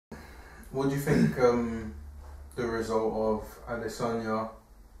What do you think the result of Adesanya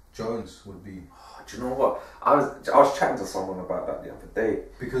Jones would be? Do you know what? I was chatting to someone about that the other day.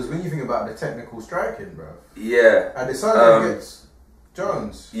 Because when you think about the technical striking, bro. Yeah. Adesanya gets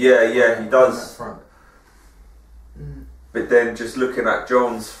Jones. Yeah, he does. On that front. But then just looking at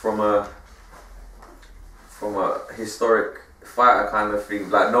Jones from a historic fighter kind of thing,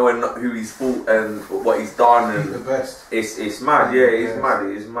 like knowing who he's fought and what he's done, and he's the best. It's mad. Yeah, it's mad.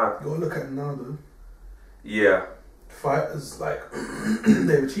 It's mad. You gotta look at him now, though. Yeah. Fighters, like,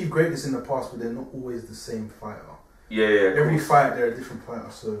 they've achieved greatness in the past, but they're not always the same fighter. Yeah. Every fight, they're a different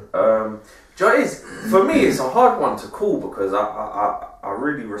fighter. So, do you know what it is? For me, it's a hard one to call because I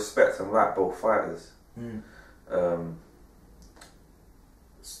really respect and like both fighters.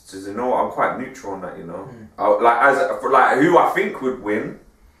 So you know what? I'm quite neutral on that. You know, like who I think would win.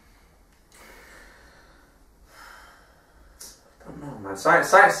 I don't know, man. Science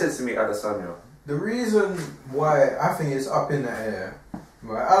says to me Adesanya. The reason why I think it's up in the air,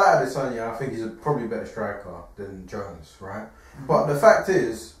 right? I like Adesanya. I think he's probably a better striker than Jones, right? But the fact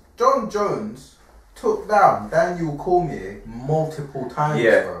is, Jon Jones took down Daniel Cormier multiple times,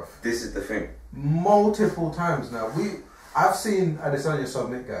 bro. This is the thing. Multiple times now. I've seen Adesanya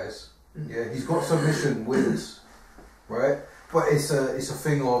submit guys. Yeah, he's got submission wins, right? But it's a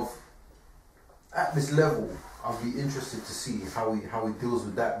thing of, at this level, I'll be interested to see how he deals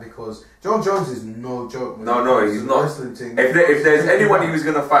with that, because Jon Jones is no joke. No, he's not. If there's anyone he was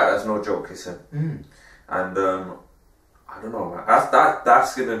gonna fight, that's no joke. It's him. And I don't know, man.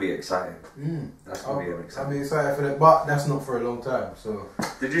 That's gonna be exciting. That's gonna be exciting. I'll be excited for that, but that's not for a long time. So,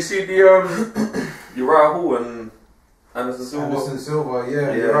 did you see the Uriah Hall and Anderson Silva? Anderson Silva,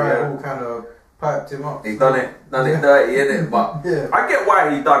 Uriah Hall kind of piped him up. He done it dirty, innit? But I get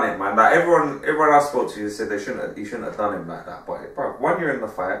why he done it, man. Like everyone I spoke to said he shouldn't have done him like that. But bro, one, you're in the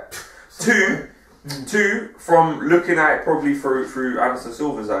fight. Two, from looking at it probably through Anderson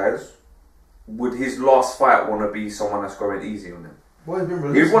Silva's eyes, would his last fight want to be someone that's going easy on him? Well,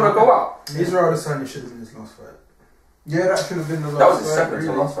 he'd want to go out. Isreal Adesanya should have been his last fight. Yeah, that should have been the last fight. That was his second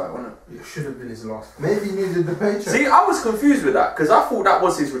to last fight, wasn't it? It should have been his last fight. Maybe he needed the paycheck. See, I was confused with that because I thought that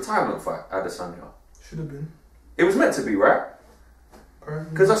was his retirement fight, Adesanya. Should have been. It was meant to be, right?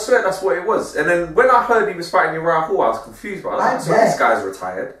 Because I swear that's what it was. And then when I heard he was fighting Uriah Hall, I was confused, bro. I was like, so this guy's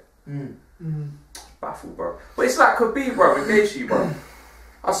retired. Baffled, bro. But it's like Khabib, bro, and Gaethje, bro.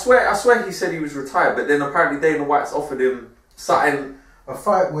 I swear he said he was retired, but then apparently Dana White's offered him something. A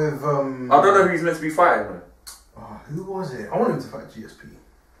fight with I don't know who he's meant to be fighting with. Oh, who was it? I want him to fight GSP.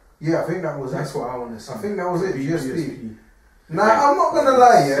 Yeah, I think that was That's what I want to see. I think that was it, GSP. Nah, I'm not gonna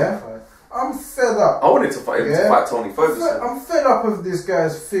lie, yeah. I'm fed up. I wanted to fight him to fight Tony Ferguson. I'm fed up of this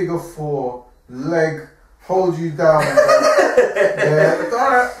guy's figure 4 leg hold you down. Yeah,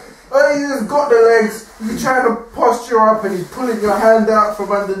 alright. Oh, he just got the legs. You trying to posture up, and he's pulling your hand out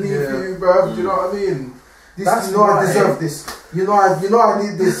from underneath you, bro. Do you know what I mean? I deserve this. You know I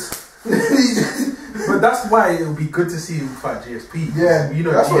need this. But that's why it would be good to see him fight GSP. Yeah, you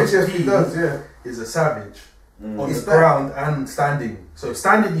know, that's what GSP does. Yeah, is a savage on the ground and standing. So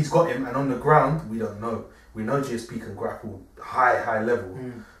standing, he's got him, and on the ground, we don't know. We know GSP can grapple high level,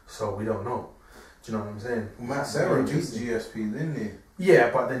 so we don't know. Do you know what I'm saying? Matt Serra beat GSP, didn't he? Yeah,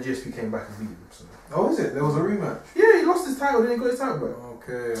 but then GSP came back and beat him. So. Oh, is it? There was a rematch? Yeah, he lost his title, then he got his title back.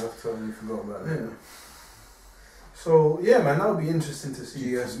 Okay, I totally forgot about that. Yeah. So, yeah, man, that would be interesting to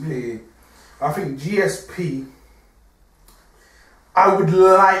see. GSP. I think GSP, I would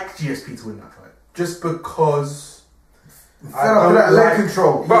like GSP to win that fight. Just because I don't like leg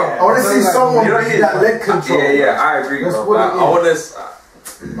control. Bro, I want to see someone beat that leg control. Yeah, I agree. That's bro. what Like, it is.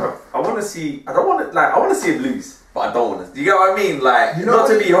 I want to see. I want to see him lose, but I don't want to. Do you get what I mean? Like, not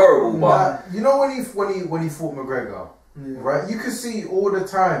to be horrible, but you know when he fought McGregor, right? You could see all the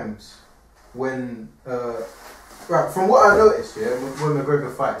times when, right, from what I noticed, when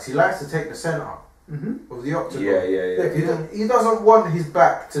McGregor fights, he likes to take the center of the octagon. Yeah. He doesn't want his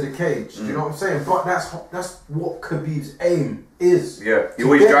back to the cage. Do you know what I'm saying? But that's what Khabib's aim is. Yeah, he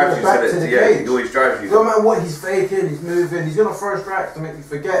always drives you to the cage. He always drives you. No matter what he's faking, he's moving, he's gonna throw strikes to make you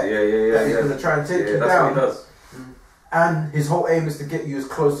forget that he's gonna try and take you down. What he does. And his whole aim is to get you as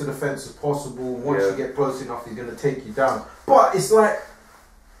close to the fence as possible. Once you get close enough, he's gonna take you down. But it's like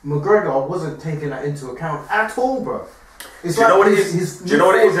McGregor wasn't taking that into account at all, bro. It's Do you know what it is? Do you know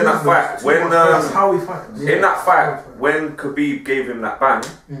what it is in that fight? When that's how he fights. In that fight, when Khabib gave him that bang,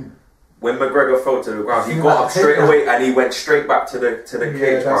 when McGregor fell to the ground, he got up straight away and he went straight back to the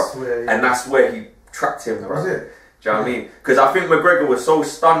cage, bro. And that's where he trapped him, bro. Do you know what I mean? Because I think McGregor was so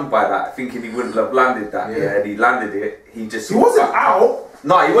stunned by that, thinking he wouldn't have landed that, and he landed it. He wasn't out.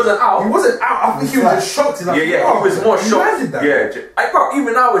 No, he wasn't out. He wasn't out. I think he was just shocked. He's like, Yeah, he was more shocked. Landed that. Yeah, bro,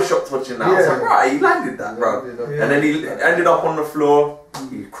 even I was shocked watching that. I was like, right, he landed that, bro. Yeah. And then he ended up on the floor.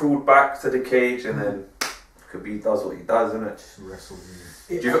 He crawled back to the cage, and then Khabib does what he does, innit?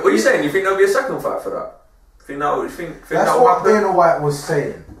 What are you saying? You think there'll be a second fight for that? Think That's that will what happen? Dana White was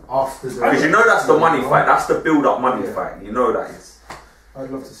saying after the. Because you know that's the money fight. That's the build-up money fight. You know that is. I'd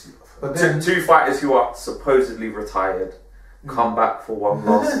love to see that. But then, Two fighters who are supposedly retired come back for one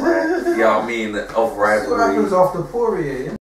last fight. You know what I mean? Of what happens rivalry. after Poirier?